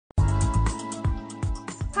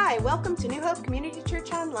Hi, welcome to New Hope Community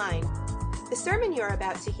Church Online. The sermon you're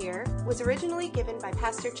about to hear was originally given by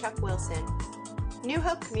Pastor Chuck Wilson. New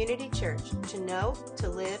Hope Community Church, to know, to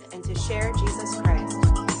live, and to share Jesus Christ.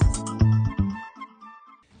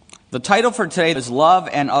 The title for today is Love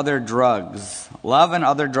and Other Drugs. Love and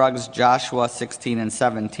Other Drugs, Joshua 16 and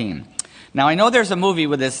 17. Now, I know there's a movie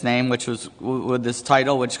with this name, which was with this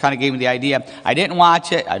title, which kind of gave me the idea. I didn't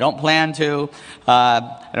watch it. I don't plan to.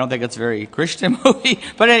 I don't think it's a very Christian movie.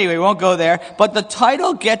 But anyway, we won't go there. But the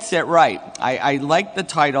title gets it right. I like the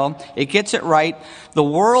title. It gets it right. The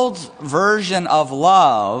world's version of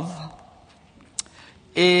love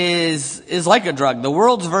is like a drug. The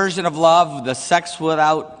world's version of love, the sex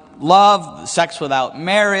without love, sex without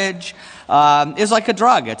marriage, is like a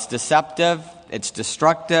drug. It's deceptive. It's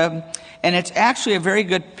destructive. And it's actually a very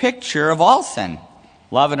good picture of all sin.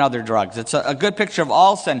 Love and other drugs. It's a good picture of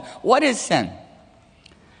all sin. What is sin?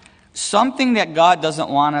 Something that God doesn't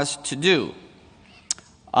want us to do.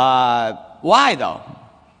 Why, though?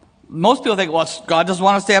 Most people think, well, God doesn't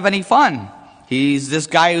want us to have any fun. He's this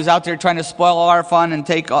guy who's out there trying to spoil all our fun and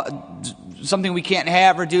take something we can't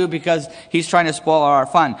have or do because he's trying to spoil all our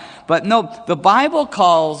fun. But no, the Bible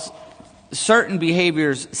calls certain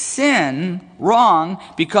behaviors sin, wrong,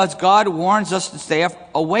 because God warns us to stay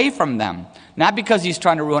away from them. Not because he's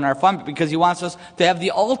trying to ruin our fun, but because he wants us to have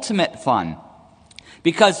the ultimate fun.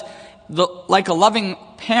 Because like a loving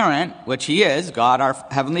parent, which he is, God our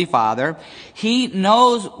Heavenly Father, he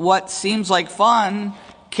knows what seems like fun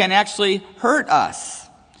can actually hurt us.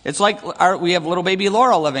 It's like we have little baby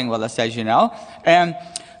Laurel living with us, as you know. And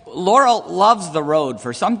Laurel loves the road.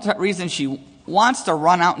 For some reason, she wants to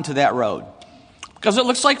run out into that road because it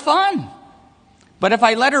looks like fun. But if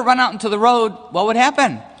I let her run out into the road, what would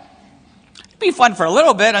happen? It'd be fun for a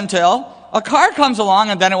little bit until a car comes along,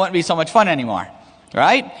 and then it wouldn't be so much fun anymore,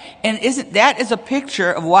 right? And that is a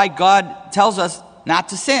picture of why God tells us not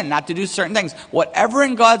to sin, not to do certain things. Whatever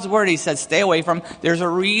in God's word he says stay away from, there's a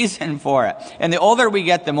reason for it. And the older we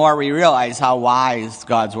get, the more we realize how wise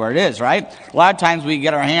God's word is, right? A lot of times we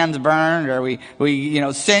get our hands burned or we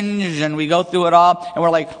singe and we go through it all and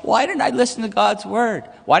we're like, why didn't I listen to God's word?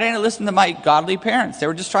 Why didn't I listen to my godly parents? They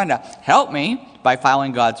were just trying to help me by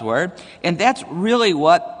following God's word. And that's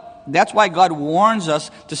why God warns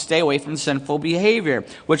us to stay away from sinful behavior,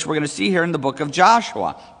 which we're going to see here in the book of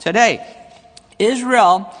Joshua today.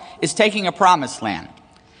 Israel is taking a promised land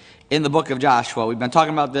in the book of Joshua. We've been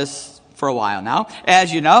talking about this for a while now,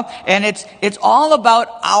 as you know. And it's all about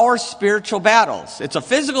our spiritual battles. It's a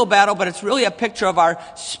physical battle, but it's really a picture of our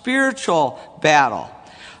spiritual battle.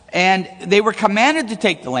 And they were commanded to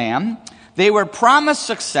take the land. They were promised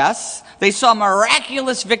success. They saw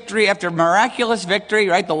miraculous victory after miraculous victory,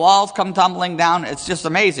 right? The walls come tumbling down. It's just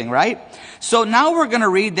amazing, right? So now we're going to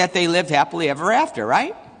read that they lived happily ever after,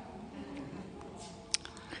 right?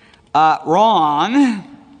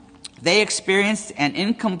 Wrong. They experienced an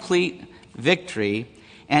incomplete victory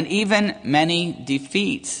and even many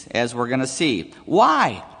defeats, as we're going to see.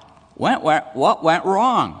 Why? What went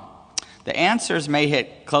wrong? The answers may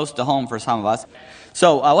hit close to home for some of us.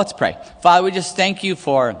 So let's pray. Father, we just thank you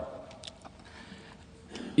for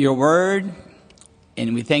your word,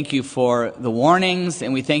 and we thank you for the warnings,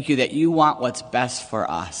 and we thank you that you want what's best for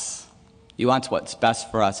us. You want what's best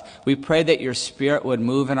for us. We pray that your Spirit would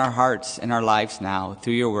move in our hearts and our lives now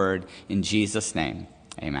through your word. In Jesus' name,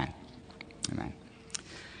 amen. Amen.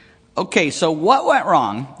 Okay, so what went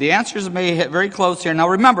wrong? The answers may hit very close here. Now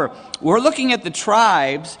remember, we're looking at the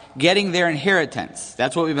tribes getting their inheritance.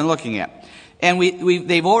 That's what we've been looking at. And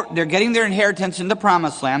they're getting their inheritance in the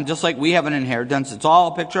promised land, just like we have an inheritance. It's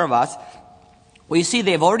all a picture of us. We see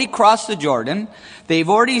they've already crossed the Jordan. They've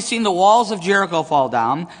already seen the walls of Jericho fall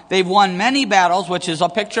down. They've won many battles, which is a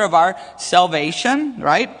picture of our salvation,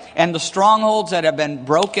 right? And the strongholds that have been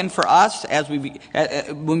broken for us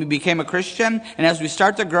when we became a Christian and as we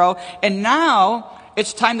start to grow. And now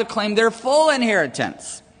it's time to claim their full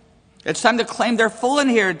inheritance. It's time to claim their full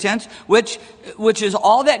inheritance, which is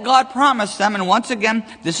all that God promised them. And once again,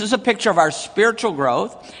 this is a picture of our spiritual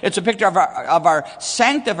growth. It's a picture of our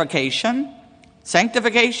sanctification.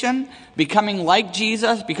 Sanctification, becoming like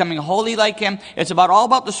Jesus, becoming holy like him. It's all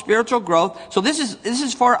about the spiritual growth. So this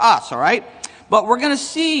is for us, all right? But we're going to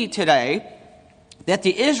see today that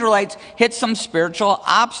the Israelites hit some spiritual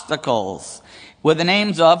obstacles with the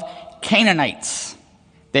names of Canaanites.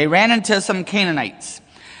 They ran into some Canaanites.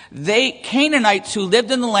 Canaanites who lived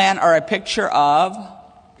in the land are a picture of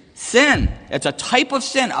sin. It's a type of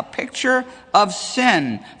sin, a picture of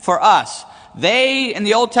sin for us. They, in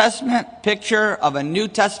the Old Testament, picture of a New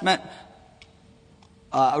Testament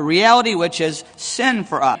a reality which is sin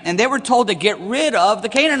for us. And they were told to get rid of the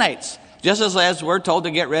Canaanites, just as we're told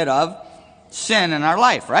to get rid of sin in our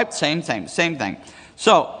life, right? Same thing.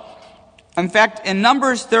 So, in fact, in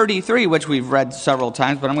Numbers 33, which we've read several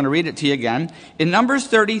times, but I'm going to read it to you again. In Numbers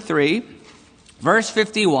 33, verse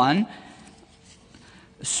 51,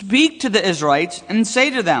 speak to the Israelites and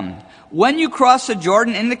say to them, when you cross the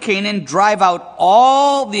Jordan into Canaan, drive out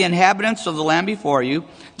all the inhabitants of the land before you,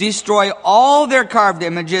 destroy all their carved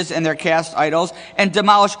images and their cast idols, and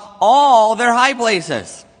demolish all their high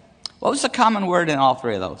places. What was the common word in all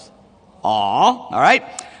three of those? All right.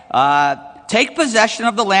 Take possession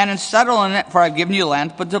of the land and settle in it, for I've given you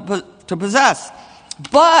land to possess.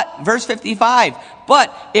 But, verse 55,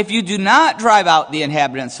 but if you do not drive out the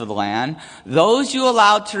inhabitants of the land, those you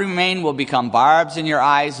allow to remain will become barbs in your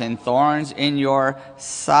eyes and thorns in your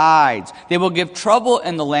sides. They will give trouble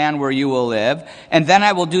in the land where you will live, and then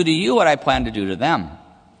I will do to you what I plan to do to them.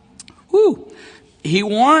 Whew. He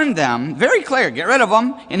warned them, very clear, get rid of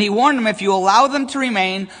them. And he warned them, if you allow them to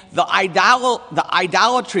remain, the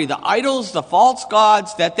idolatry, the idols, the false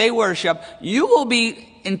gods that they worship, you will be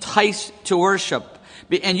enticed to worship.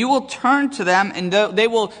 And you will turn to them, and they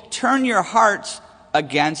will turn your hearts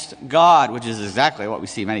against God, which is exactly what we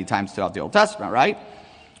see many times throughout the Old Testament, right?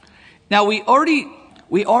 Now, we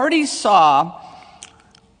already saw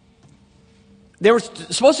they were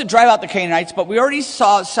supposed to drive out the Canaanites, but we already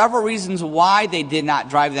saw several reasons why they did not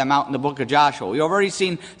drive them out in the book of Joshua. We've already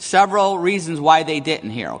seen several reasons why they didn't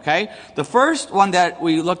here, okay? The first one that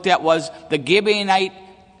we looked at was the Gibeonite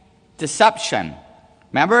deception.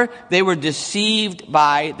 Remember? They were deceived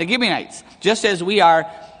by the Gibeonites, just as we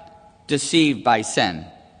are deceived by sin,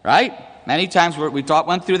 right? Many times we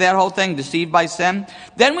went through that whole thing, deceived by sin.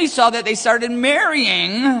 Then we saw that they started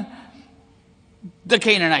marrying the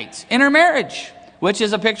Canaanites, intermarriage, which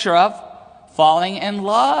is a picture of falling in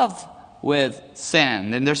love with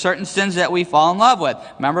sin. And there's certain sins that we fall in love with.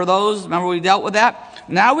 Remember those? Remember we dealt with that?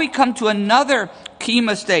 Now we come to another key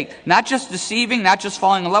mistake. Not just deceiving, not just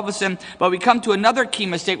falling in love with sin, but we come to another key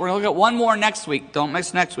mistake. We're going to look at one more next week. Don't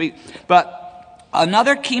miss next week. But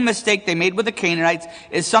another key mistake they made with the Canaanites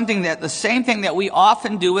is the same thing that we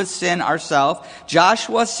often do with sin ourselves.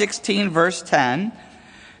 Joshua 16 verse 10.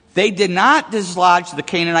 They did not dislodge the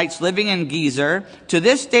Canaanites living in Gezer. To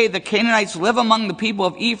this day, the Canaanites live among the people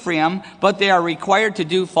of Ephraim, but they are required to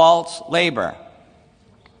do false labor.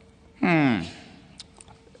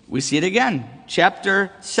 We see it again.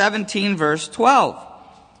 Chapter 17, verse 12.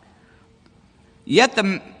 Yet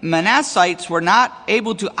the Manassites were not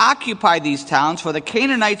able to occupy these towns, for the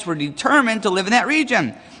Canaanites were determined to live in that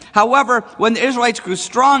region. However, when the Israelites grew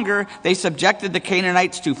stronger, they subjected the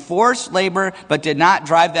Canaanites to forced labor, but did not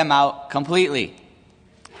drive them out completely.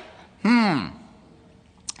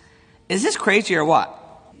 Is this crazy or what?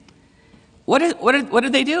 What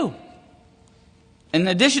did they do? In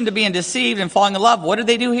addition to being deceived and falling in love, what did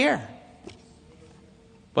they do here?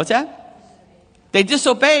 What's that? They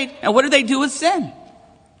disobeyed, and what did they do with sin?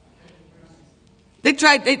 They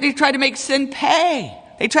tried to make sin pay.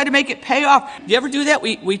 They try to make it pay off. Do you ever do that?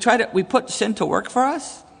 We put sin to work for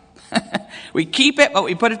us. We keep it, but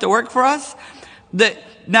we put it to work for us.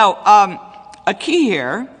 A key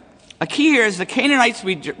here is the Canaanites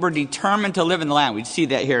were determined to live in the land. We see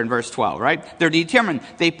that here in verse 12, right? They're determined.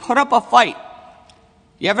 They put up a fight.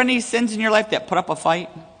 You have any sins in your life that put up a fight?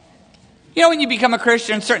 You know, when you become a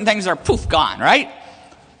Christian, certain things are poof, gone, right?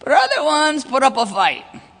 But other ones put up a fight.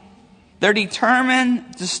 They're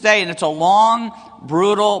determined to stay, and it's a long,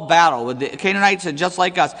 brutal battle. With the Canaanites, and just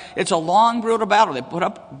like us, it's a long, brutal battle.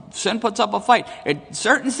 Sin puts up a fight.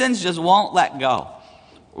 Certain sins just won't let go.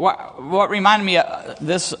 What reminded me of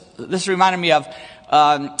this reminded me of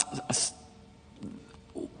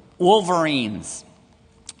Wolverines.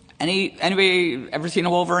 Anybody ever seen a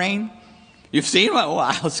Wolverine? You've seen one?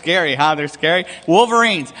 Wow, scary, huh? They're scary.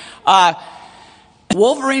 Wolverines.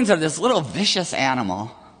 Wolverines are this little vicious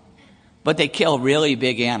animal, but they kill really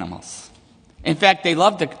big animals. In fact, they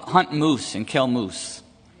love to hunt moose and kill moose.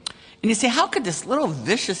 And you say, how could this little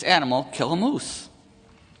vicious animal kill a moose?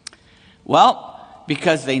 Well,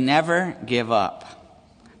 because they never give up.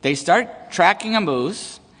 They start tracking a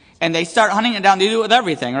moose, and they start hunting it down. They do it with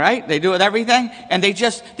everything, right? They do it with everything. And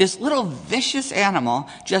this little vicious animal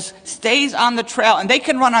just stays on the trail. And they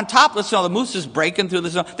can run on top of the snow. The moose is breaking through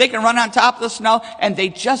the snow. They can run on top of the snow, and they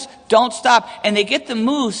just don't stop. And they get the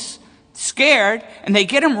moose scared, and they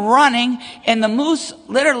get him running, and the moose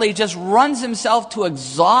literally just runs himself to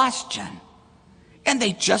exhaustion. And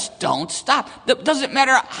they just don't stop. It doesn't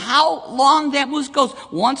matter how long that moose goes.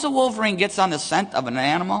 Once a wolverine gets on the scent of an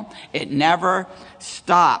animal, it never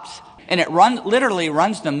stops. and it literally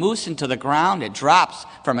runs the moose into the ground. It drops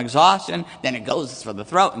from exhaustion, then it goes for the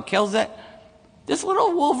throat and kills it. This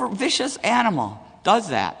little vicious animal does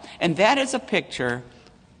that. And that is a picture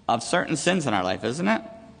of certain sins in our life, isn't it?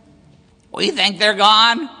 We think they're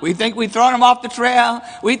gone. We think we've thrown them off the trail.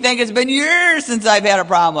 We think it's been years since I've had a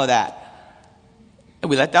problem with that. And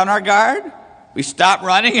we let down our guard. We stop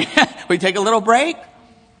running. We take a little break.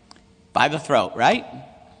 By the throat, right?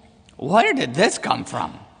 Where did this come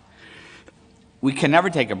from? We can never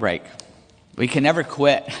take a break. We can never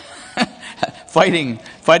quit fighting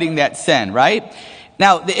that sin, right?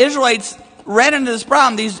 Now, the Israelites ran into this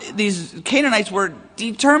problem. These Canaanites were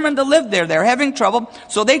determined to live there. They're having trouble,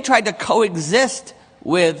 so they tried to coexist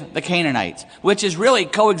with the Canaanites, which is really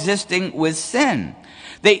coexisting with sin.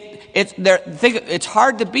 It's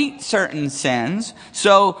hard to beat certain sins,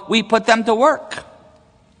 so we put them to work.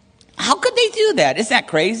 How could they do that? Isn't that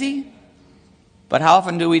crazy? But how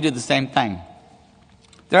often do we do the same thing?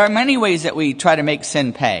 There are many ways that we try to make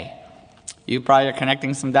sin pay. You probably are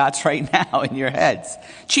connecting some dots right now in your heads.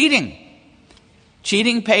 Cheating.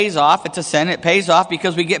 Cheating pays off. It's a sin. It pays off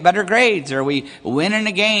because we get better grades, or we win in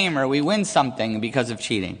a game, or we win something because of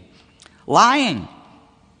cheating. Lying.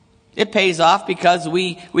 It pays off because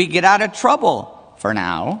we get out of trouble for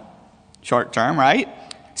now. Short term, right?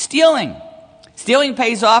 Stealing. Stealing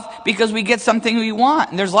pays off because we get something we want.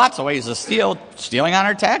 And there's lots of ways to steal. Stealing on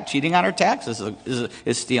our tax, cheating on our taxes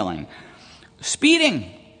is stealing. Speeding.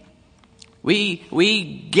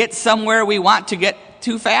 We get somewhere we want to get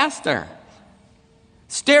to faster.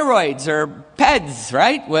 Steroids or PEDs,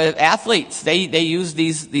 right? With athletes, they use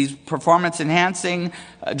these performance enhancing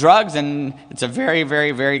drugs, and it's a very,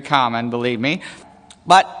 very, very common, believe me.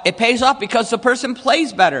 But it pays off because the person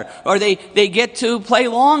plays better, or they get to play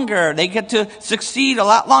longer, they get to succeed a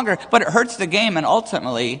lot longer. But it hurts the game, and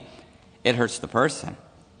ultimately, it hurts the person.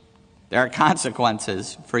 There are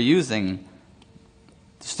consequences for using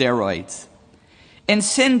steroids. And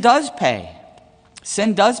sin does pay.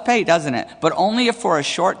 Sin does pay, doesn't it? But only if for a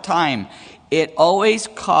short time. It always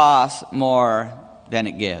costs more than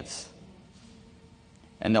it gives.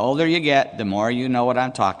 And the older you get, the more you know what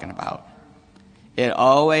I'm talking about. It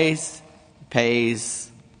always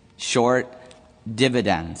pays short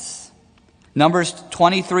dividends. Numbers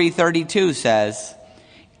 23:32 says,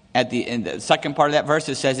 in the second part of that verse,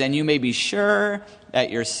 it says, and you may be sure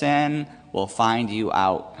that your sin will find you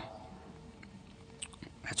out.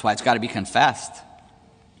 That's why it's got to be confessed.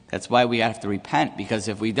 That's why we have to repent, because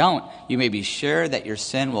if we don't, you may be sure that your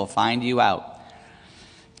sin will find you out.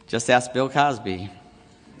 Just ask Bill Cosby,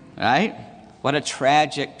 right? What a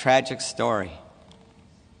tragic, tragic story.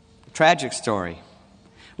 Tragic story.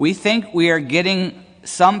 We think we are getting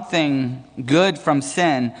something good from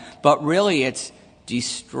sin, but really it's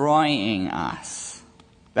destroying us.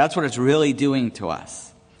 That's what it's really doing to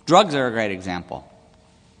us. Drugs are a great example.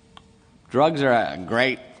 Drugs are a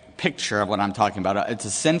great picture of what I'm talking about. It's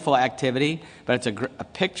a sinful activity, but it's a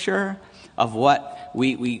picture of what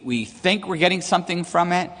we think we're getting something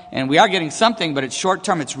from it, and we are getting something, but it's short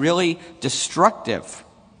term. It's really destructive.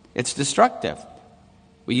 It's destructive.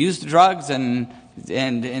 We use the drugs, and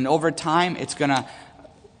over time, it's going to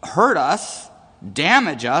hurt us,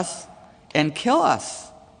 damage us, and kill us.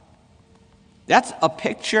 That's a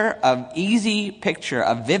picture of easy picture,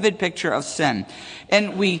 a vivid picture of sin.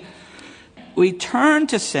 And we turn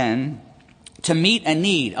to sin to meet a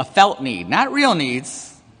need, a felt need. Not real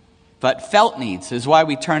needs, but felt needs is why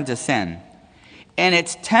we turn to sin. And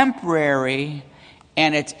it's temporary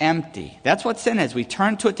and it's empty. That's what sin is. We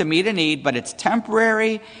turn to it to meet a need, but it's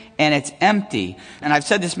temporary and it's empty. And I've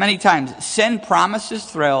said this many times. Sin promises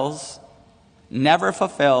thrills, never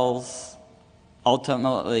fulfills,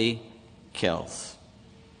 ultimately kills.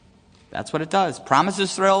 That's what it does.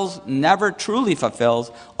 Promises thrills, never truly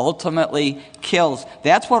fulfills, ultimately kills.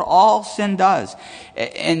 That's what all sin does.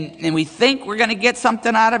 And we think we're going to get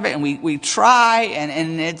something out of it, and we try,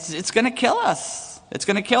 and it's going to kill us. It's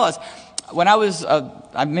going to kill us. When I was,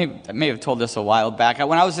 I may have told this a while back.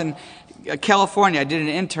 When I was in California, I did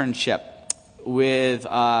an internship with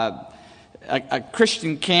a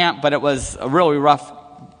Christian camp, but it was a really rough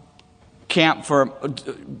camp for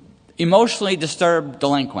emotionally disturbed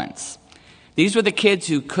delinquents. These were the kids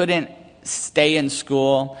who couldn't stay in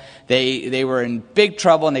school. They were in big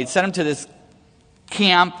trouble, and they'd send them to this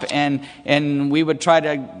camp, and we would try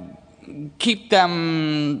to keep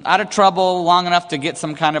them out of trouble long enough to get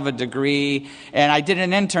some kind of a degree. And I did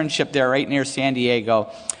an internship there right near San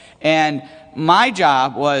Diego. And my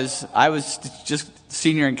job was, I was just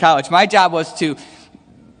senior in college, my job was to,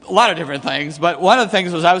 a lot of different things, but one of the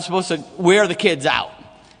things was I was supposed to wear the kids out.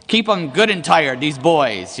 keep them good and tired, these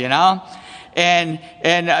boys, you know. And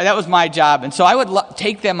that was my job. And so I would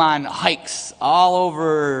take them on hikes all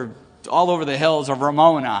over the hills of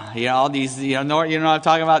Ramona, you know, all these, you know what I'm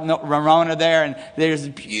talking about, Ramona there, and there's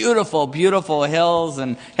beautiful, beautiful hills,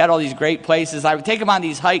 and had all these great places. I would take them on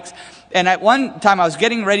these hikes, and at one time I was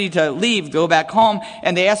getting ready to leave, go back home,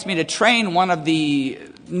 and they asked me to train one of the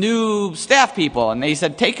new staff people, and they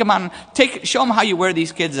said, show them how you wear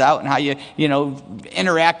these kids out and how you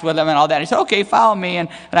interact with them and all that. I said, okay, follow me, and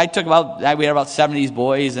I took we had about 7 of these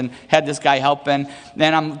boys, and had this guy helping.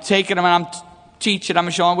 Then I'm taking them, and I'm teaching them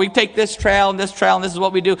and showing them, we take this trail, and this is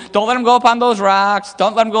what we do. Don't let them go up on those rocks.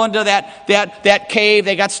 Don't let them go into that cave.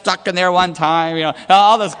 They got stuck in there one time. You know,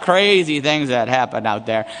 all those crazy things that happened out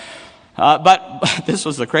there. But this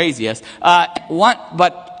was the craziest.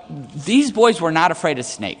 But these boys were not afraid of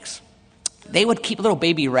snakes. They would keep little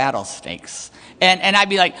baby rattlesnakes. And I'd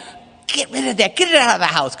be like, get rid of that. Get it out of the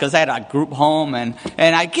house. Because I had a group home. And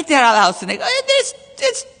I'd get that out of the house. And they go,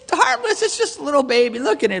 it's harmless. It's just a little baby.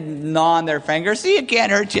 Look at it gnawing their fingers. See, it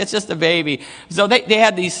can't hurt you. It's just a baby. So they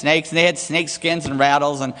had these snakes. And they had snake skins and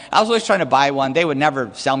rattles. And I was always trying to buy one. They would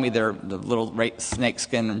never sell me the little snake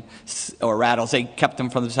skin or rattles. They kept them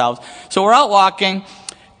for themselves. So we're out walking.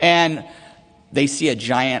 And they see a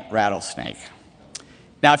giant rattlesnake.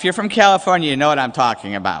 Now, if you're from California, you know what I'm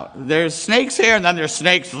talking about. There's snakes here, and then there's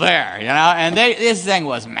snakes there, you know. And this thing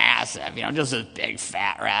was massive, you know, just this big,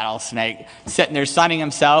 fat rattlesnake sitting there sunning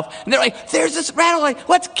himself. And they're like, there's this rattlesnake.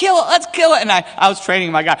 Let's kill it. And I was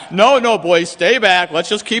training my guy. No, boys, stay back. Let's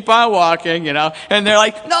just keep on walking, you know. And they're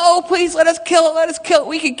like, no, please, let us kill it.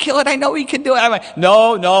 We can kill it. I know we can do it. I'm like,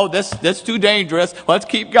 no, this too dangerous. Let's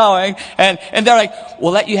keep going. And they're like,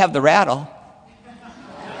 we'll let you have the rattle.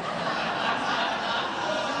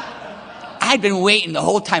 I'd been waiting the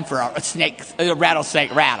whole time for a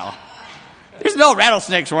rattlesnake rattle. There's no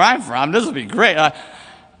rattlesnakes where I'm from. This would be great. Come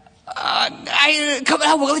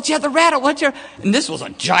on, we'll let you have the rattle. And this was a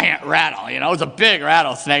giant rattle, you know. It was a big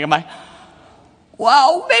rattlesnake. I'm like,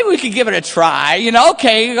 well, maybe we could give it a try. You know,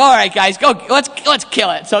 okay, all right, guys, go. Let's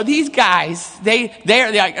kill it. So these guys,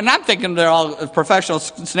 they're like, and I'm thinking they're all professional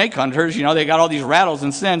snake hunters. You know, they got all these rattles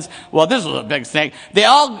and sins. Well, this was a big snake. They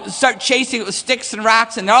all start chasing it with sticks and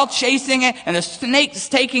rocks, and they're all chasing it, and the snake's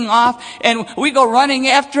taking off, and we go running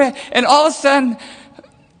after it, and all of a sudden,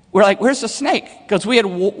 we're like, where's the snake? Because we had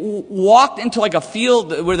walked into like a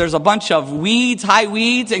field where there's a bunch of weeds, high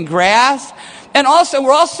weeds and grass. And also,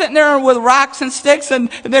 we're all sitting there with rocks and sticks, and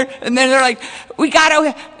they're like, we got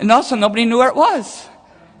it. And also, nobody knew where it was.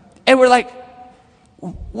 And we're like,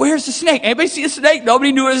 where's the snake? Anybody see a snake?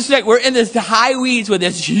 Nobody knew it was a snake. We're in this high weeds with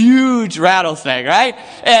this huge rattlesnake, right?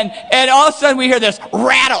 And all of a sudden we hear this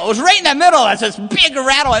rattle. It was right in the middle. It's this big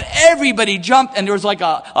rattle, and everybody jumped. And there was like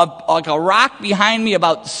a rock behind me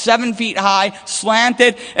about 7 feet high,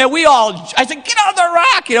 slanted. And I said, get on the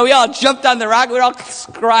rock. You know, we all jumped on the rock. We were all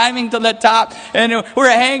climbing to the top, and we're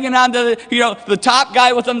hanging on to the top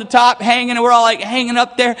guy was on the top hanging, and we're all like hanging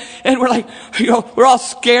up there, and we're like, we're all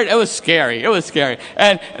scared. It was scary.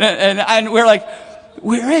 And we're like,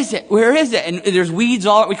 where is it? And there's weeds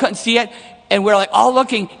all, we couldn't see it. And we're like all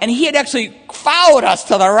looking, and he had actually followed us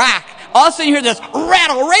to the rock. All of a sudden you hear this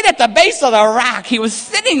rattle right at the base of the rock. He was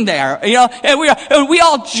sitting there, you know, and we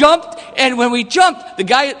all jumped. And when we jumped, the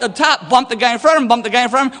guy at the top bumped the guy in front of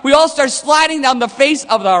him, We all started sliding down the face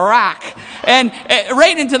of the rock and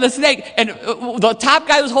right into the snake. And the top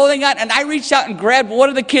guy was holding on, and I reached out and grabbed one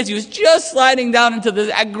of the kids. He was just sliding down into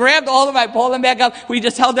the, I grabbed all of them, I pulled him back up. We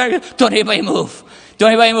just held there. Don't anybody move.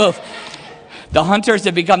 The hunters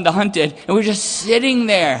had become the hunted, and we're just sitting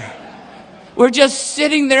there. We're just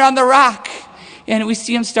sitting there on the rock, and we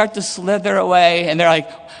see him start to slither away, and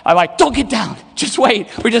I'm like, don't get down, just wait.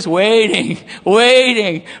 We're just waiting,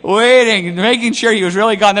 making sure he was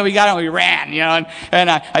really gone. Then we got him, we ran, you know, and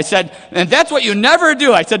I said, and that's what you never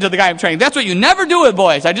do. I said to the guy I'm training, that's what you never do with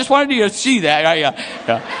boys. I just wanted you to see that. Yeah.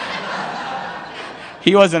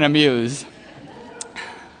 He wasn't amused.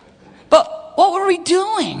 But what were we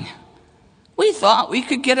doing? We thought we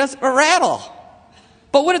could get us a rattle.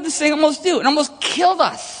 But what did this thing almost do? It almost killed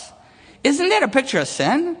us. Isn't that a picture of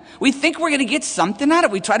sin? We think we're going to get something out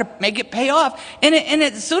of it. We try to make it pay off.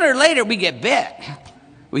 And sooner or later, we get bit.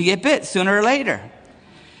 We get bit sooner or later.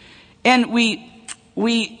 And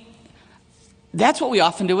that's what we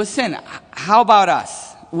often do with sin. How about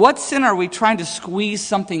us? What sin are we trying to squeeze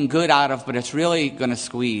something good out of, but it's really going to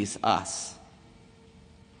squeeze us?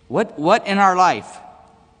 What in our life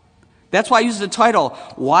That's why I use the title,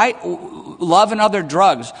 Why Love and Other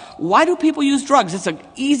Drugs. Why do people use drugs? It's an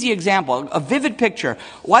easy example, a vivid picture.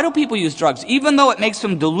 Why do people use drugs? Even though it makes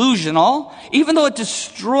them delusional, even though it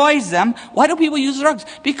destroys them, why do people use drugs?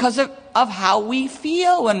 Because of how we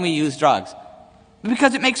feel when we use drugs.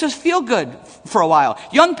 Because it makes us feel good for a while.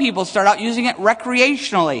 Young people start out using it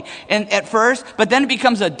recreationally and at first, but then it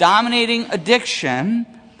becomes a dominating addiction.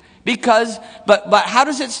 But how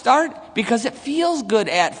does it start? Because it feels good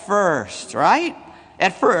at first, right?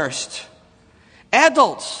 At first.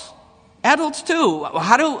 Adults too.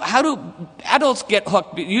 How do adults get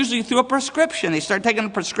hooked? Usually through a prescription. They start taking a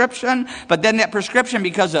prescription, but then that prescription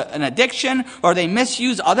becomes an addiction, or they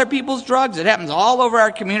misuse other people's drugs. It happens all over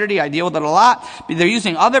our community. I deal with it a lot. They're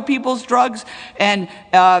using other people's drugs. And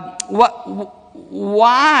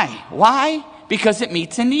why? Why? Because it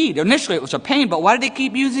meets a need. Initially it was a pain, but why do they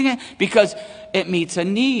keep using it? Because it meets a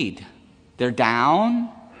need. They're down,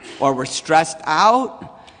 or we're stressed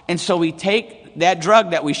out, and so we take that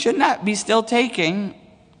drug that we should not be still taking,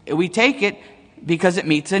 we take it because it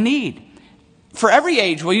meets a need. For every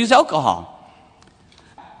age, we'll use alcohol.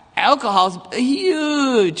 Alcohol is a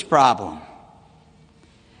huge problem.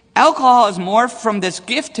 Alcohol is morphed from this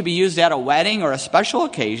gift to be used at a wedding or a special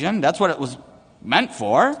occasion. That's what it was meant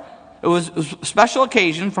for. It was a special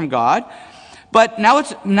occasion from God. But now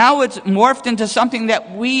it's morphed into something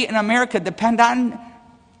that we in America depend on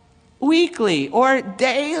weekly or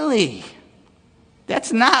daily.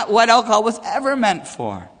 That's not what alcohol was ever meant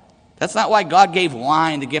for. That's not why God gave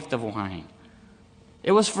wine, the gift of wine.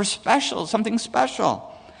 It was for something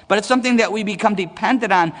special. But it's something that we become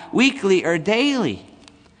dependent on weekly or daily.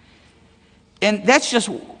 And that's just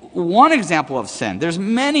one example of sin. There's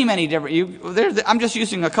many, many different. I'm just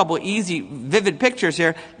using a couple easy, vivid pictures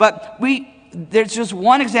here. But there's just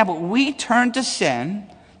one example. We turn to sin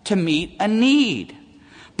to meet a need.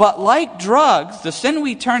 But like drugs, the sin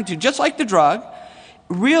we turn to, just like the drug,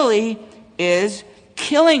 really is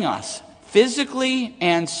killing us physically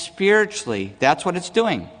and spiritually. That's what it's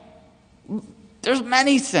doing. There's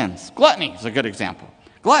many sins. Gluttony is a good example.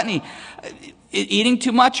 Gluttony, eating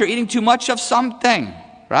too much or eating too much of something.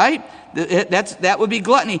 Right? That would be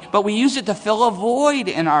gluttony. But we use it to fill a void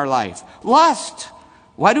in our life. Lust.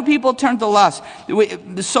 Why do people turn to lust?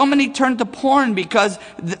 So many turn to porn because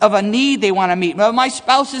of a need they want to meet. Well, my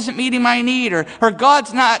spouse isn't meeting my need, or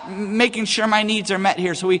God's not making sure my needs are met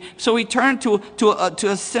here. So we turn to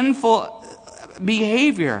a sinful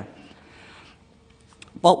behavior.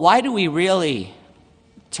 But why do we really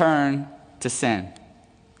turn to sin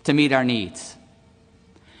to meet our needs?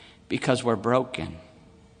 Because we're broken.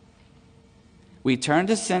 We turn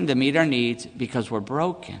to sin to meet our needs because we're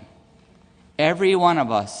broken. Every one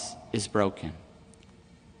of us is broken.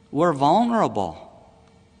 We're vulnerable.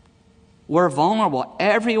 We're vulnerable.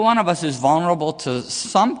 Every one of us is vulnerable to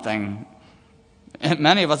something. And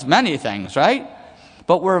many of us, many things, right?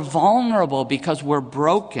 But we're vulnerable because we're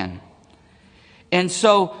broken. And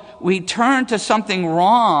so we turn to something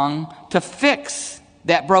wrong to fix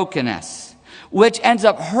that brokenness, which ends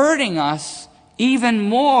up hurting us even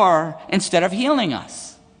more instead of healing us.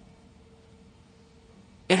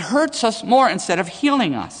 It hurts us more instead of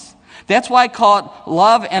healing us. That's why I call it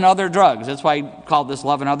love and other drugs. That's why I call this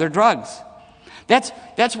love and other drugs. That's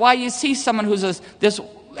why you see someone who's this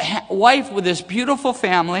wife with this beautiful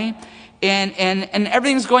family, and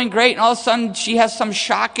everything's going great, and all of a sudden she has some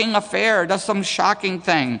shocking affair, does some shocking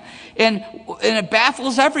thing, and it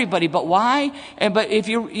baffles everybody. But why? But if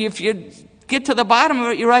you get to the bottom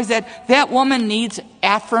of it, you realize that woman needs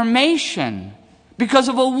affirmation because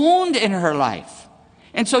of a wound in her life.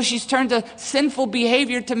 And so she's turned to sinful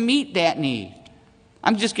behavior to meet that need.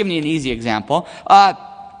 I'm just giving you an easy example.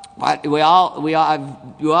 We all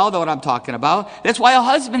know what I'm talking about. That's why a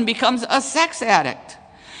husband becomes a sex addict.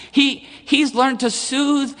 He's learned to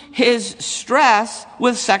soothe his stress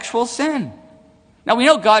with sexual sin. Now we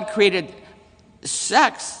know God created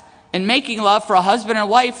sex and making love for a husband and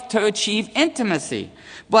wife to achieve intimacy.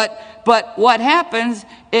 But what happens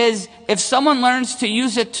is if someone learns to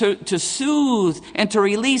use it to soothe and to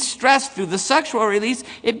release stress through the sexual release,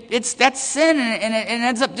 that's sin, and it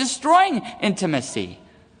ends up destroying intimacy.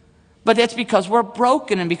 But that's because we're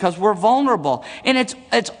broken and because we're vulnerable. And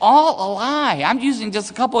it's all a lie. I'm using just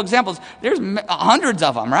a couple examples. There's hundreds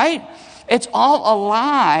of them, right? It's all a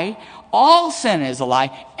lie. All sin is a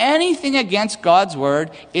lie. Anything against God's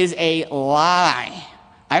word is a lie.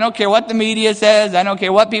 I don't care what the media says. I don't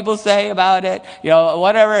care what people say about it.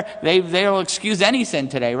 Whatever. They'll excuse any sin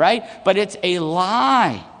today, right? But it's a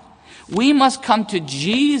lie. We must come to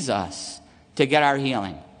Jesus to get our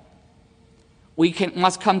healing.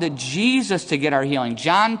 must come to Jesus to get our healing.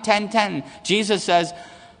 John 10:10, Jesus says,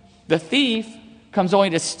 the thief comes only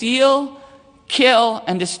to steal, kill,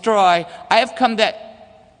 and destroy. I have come that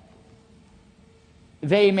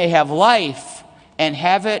they may have life and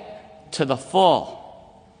have it to the full.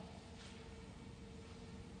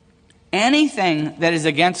 Anything that is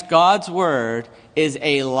against God's word is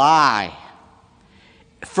a lie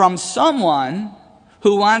from someone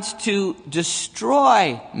who wants to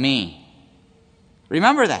destroy me.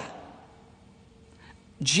 Remember that.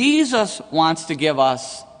 Jesus wants to give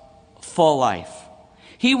us full life.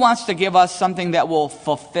 He wants to give us something that will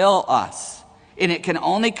fulfill us. And it can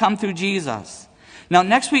only come through Jesus. Now,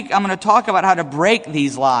 next week, I'm going to talk about how to break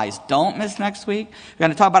these lies. Don't miss next week. We're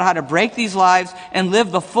going to talk about how to break these lies and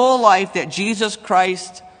live the full life that Jesus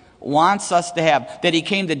Christ wants us to have. That he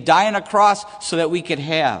came to die on a cross so that we could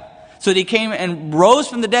have. So that he came and rose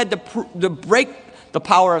from the dead to break the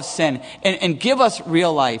power of sin and give us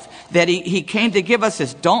real life. That he came to give us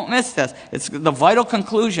this. Don't miss this. It's the vital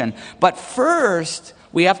conclusion. But first,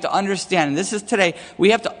 we have to understand, and this is today,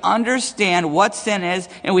 we have to understand what sin is,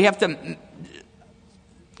 and we have to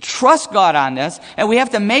trust God on this, and we have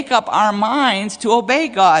to make up our minds to obey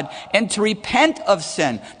God and to repent of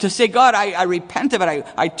sin. To say, God, I repent of it.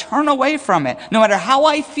 I turn away from it. No matter how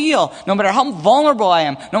I feel, no matter how vulnerable I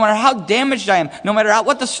am, no matter how damaged I am, no matter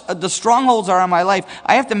what the strongholds are in my life,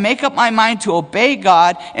 I have to make up my mind to obey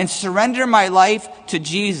God and surrender my life to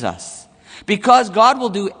Jesus. Because God will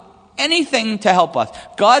do anything to help us.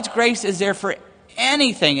 God's grace is there for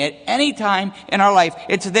anything at any time in our life.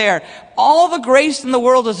 It's there. All the grace in the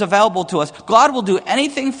world is available to us. God will do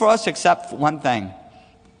anything for us except one thing.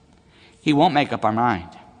 He won't make up our mind.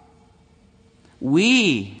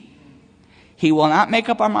 He will not make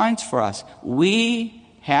up our minds for us. We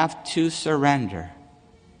have to surrender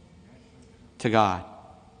to God.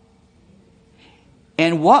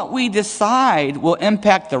 And what we decide will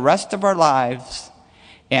impact the rest of our lives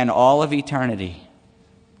and all of eternity.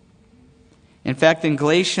 In fact, in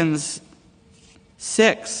Galatians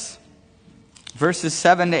 6, verses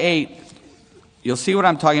 7 to 8, you'll see what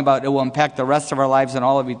I'm talking about. It will impact the rest of our lives and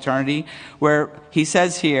all of eternity. Where he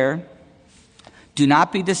says here, do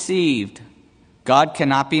not be deceived. God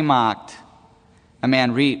cannot be mocked. A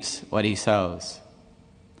man reaps what he sows.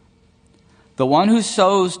 The one who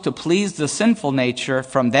sows to please the sinful nature,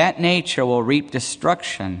 from that nature will reap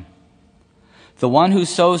destruction. The one who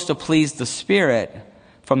sows to please the Spirit,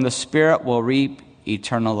 from the Spirit will reap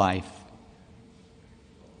eternal life.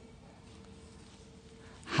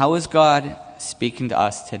 How is God speaking to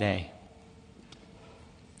us today?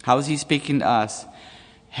 How is he speaking to us?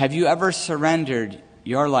 Have you ever surrendered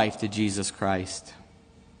your life to Jesus Christ?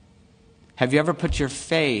 Have you ever put your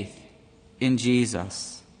faith in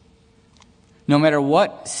Jesus? No matter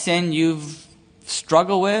what sin you've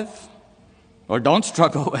struggled with or don't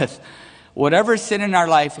struggle with, whatever sin in our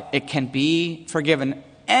life, it can be forgiven.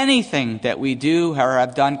 Anything that we do or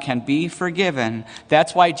have done can be forgiven.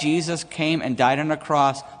 That's why Jesus came and died on the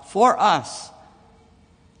cross for us,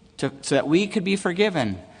 so that we could be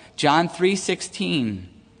forgiven. John 3:16.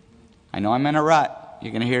 I know I'm in a rut.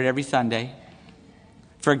 You're going to hear it every Sunday.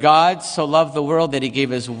 For God so loved the world that he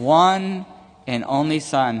gave his one and only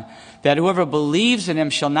Son, that whoever believes in him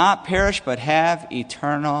shall not perish but have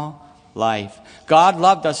eternal life. God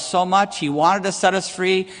loved us so much, he wanted to set us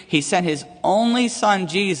free. He sent his only son,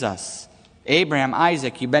 Jesus. Abraham,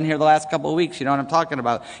 Isaac, you've been here the last couple of weeks, you know what I'm talking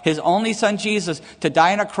about. His only son, Jesus, to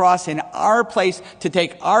die on a cross in our place, to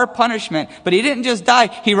take our punishment. But he didn't just die,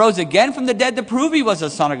 he rose again from the dead to prove he was the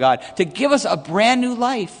Son of God, to give us a brand new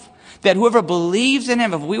life. That whoever believes in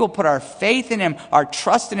him, if we will put our faith in him, our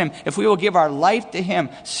trust in him, if we will give our life to him,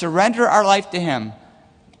 surrender our life to him,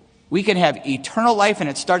 we can have eternal life, and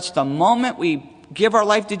it starts the moment we give our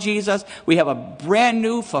life to Jesus. We have a brand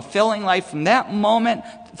new, fulfilling life from that moment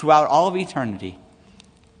throughout all of eternity.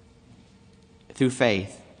 Through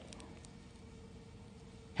faith.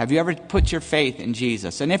 Have you ever put your faith in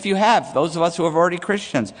Jesus? And if you have, those of us who are already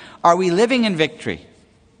Christians, are we living in victory?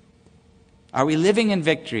 Are we living in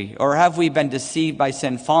victory? Or have we been deceived by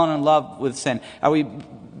sin, fallen in love with sin? Are we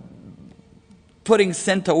putting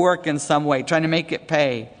sin to work in some way, trying to make it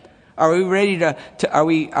pay? Are we ready are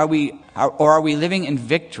we living in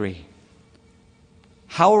victory?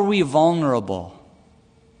 How are we vulnerable?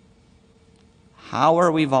 How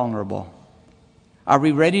are we vulnerable? Are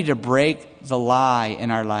we ready to break the lie in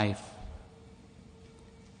our life?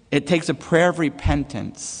 It takes a prayer of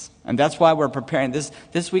repentance. And that's why we're preparing.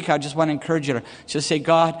 This week I just want to encourage you to just say,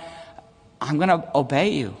 God, I'm going to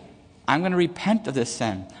obey you. I'm going to repent of this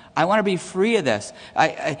sin. I want to be free of this.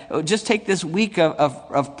 I just take this week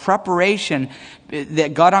of preparation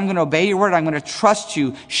that, God, I'm going to obey your word. I'm going to trust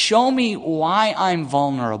you. Show me why I'm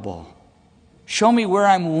vulnerable. Show me where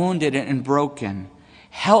I'm wounded and broken.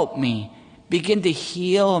 Help me. Begin to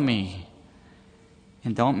heal me.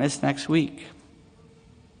 And don't miss next week.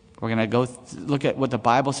 We're going to go look at what the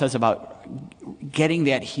Bible says about getting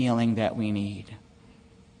that healing that we need.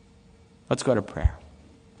 Let's go to prayer.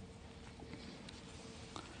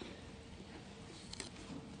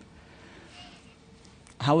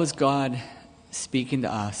 How is God speaking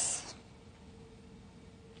to us?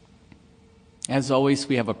 As always,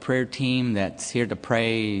 we have a prayer team that's here to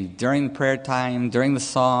pray during the prayer time, during the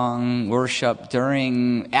song, worship,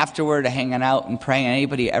 afterward, hanging out and praying.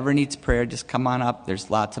 Anybody ever needs prayer, just come on up.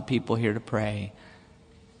 There's lots of people here to pray.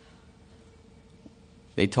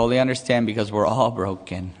 They totally understand because we're all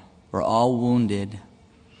broken. We're all wounded.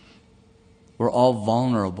 We're all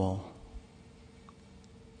vulnerable.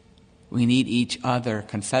 We need each other.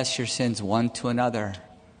 Confess your sins one to another.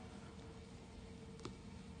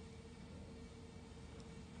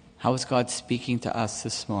 How is God speaking to us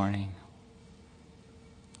this morning?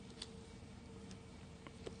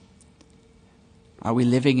 Are we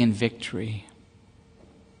living in victory?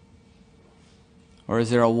 Or is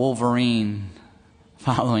there a Wolverine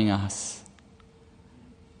following us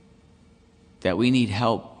that we need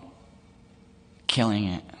help killing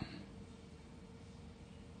it?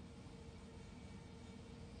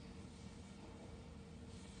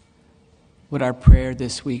 Would our prayer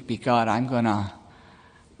this week be, God, I'm going to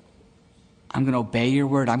obey your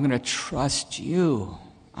word. I'm going to trust you.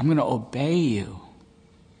 I'm going to obey you.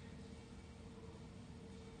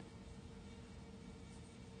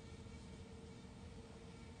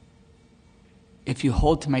 If you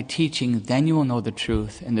hold to my teaching, then you will know the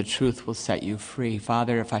truth, and the truth will set you free.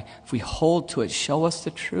 Father, if we hold to it, show us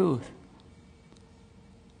the truth.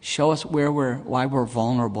 Show us why we're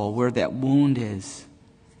vulnerable, where that wound is.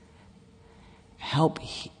 Help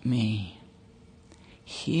me.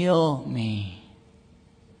 Heal me.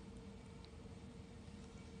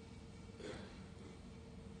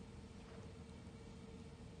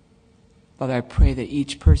 Father, I pray that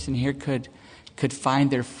each person here could find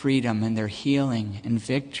their freedom and their healing and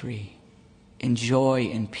victory and joy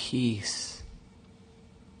and peace.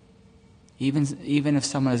 Even if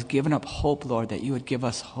someone has given up hope, Lord, that you would give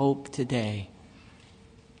us hope today.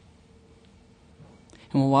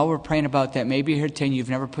 And while we're praying about that, maybe you're here today and you've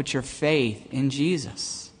never put your faith in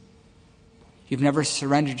Jesus. You've never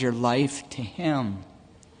surrendered your life to him.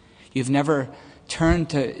 You've never turned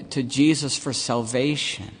to Jesus for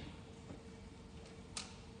salvation.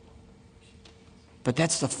 But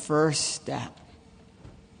that's the first step.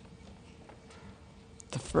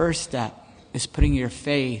 The first step is putting your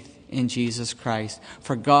faith in Jesus Christ.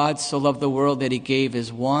 For God so loved the world that he gave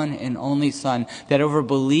his one and only Son, that whoever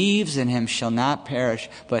believes in him shall not perish,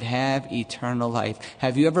 but have eternal life.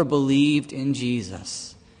 Have you ever believed in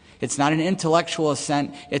Jesus? It's not an intellectual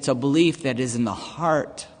assent, it's a belief that is in the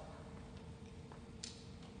heart.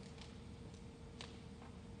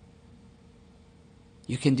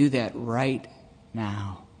 You can do that right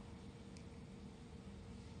now.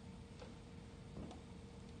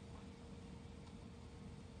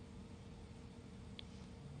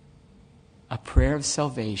 A prayer of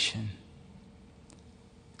salvation.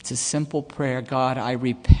 It's a simple prayer. God, I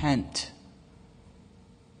repent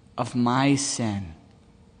of my sin.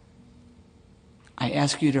 I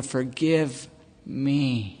ask you to forgive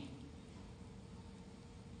me.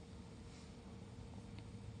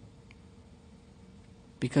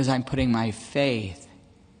 Because I'm putting my faith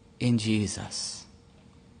in Jesus.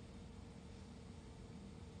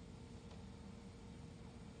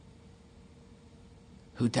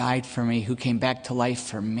 Who died for me, who came back to life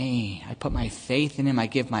for me. I put my faith in him. I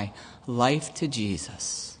give my life to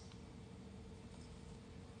Jesus.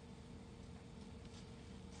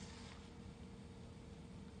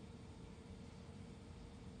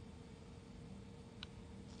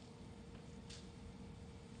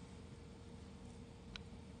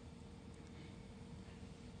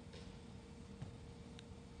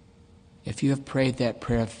 If you have prayed that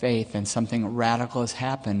prayer of faith and something radical has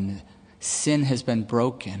happened, sin has been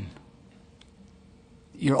broken.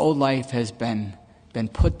 Your old life has been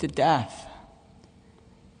put to death.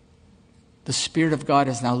 The Spirit of God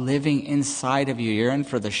is now living inside of you. You're in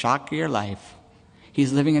for the shock of your life.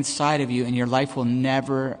 He's living inside of you, and your life will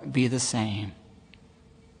never be the same.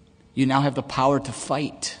 You now have the power to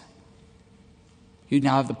fight. You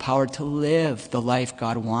now have the power to live the life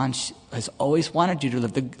God has always wanted you to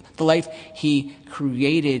live, the life he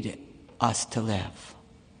created us to live.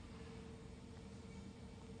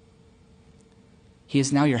 He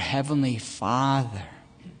is now your heavenly Father.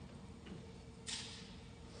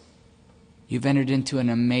 You've entered into an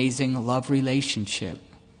amazing love relationship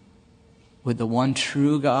with the one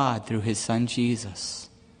true God through his Son Jesus.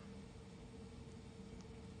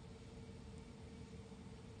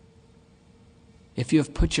 If you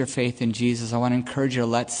have put your faith in Jesus, I want to encourage you to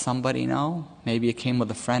let somebody know. Maybe you came with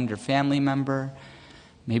a friend or family member.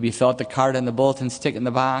 Maybe you fill out the card on the bulletin, stick it in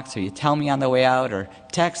the box, or you tell me on the way out, or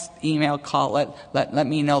text, email, call, let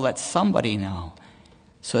me know, let somebody know,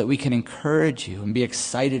 so that we can encourage you and be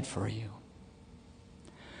excited for you.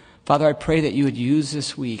 Father, I pray that you would use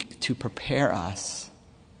this week to prepare us.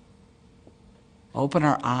 Open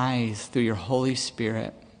our eyes through your Holy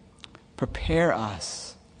Spirit. Prepare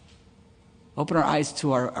us. Open our eyes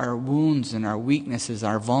to our wounds and our weaknesses,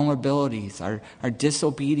 our vulnerabilities, our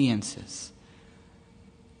disobediences.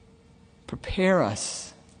 Prepare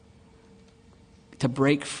us to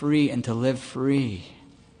break free and to live free.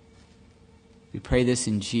 We pray this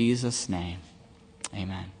in Jesus' name.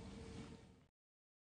 Amen.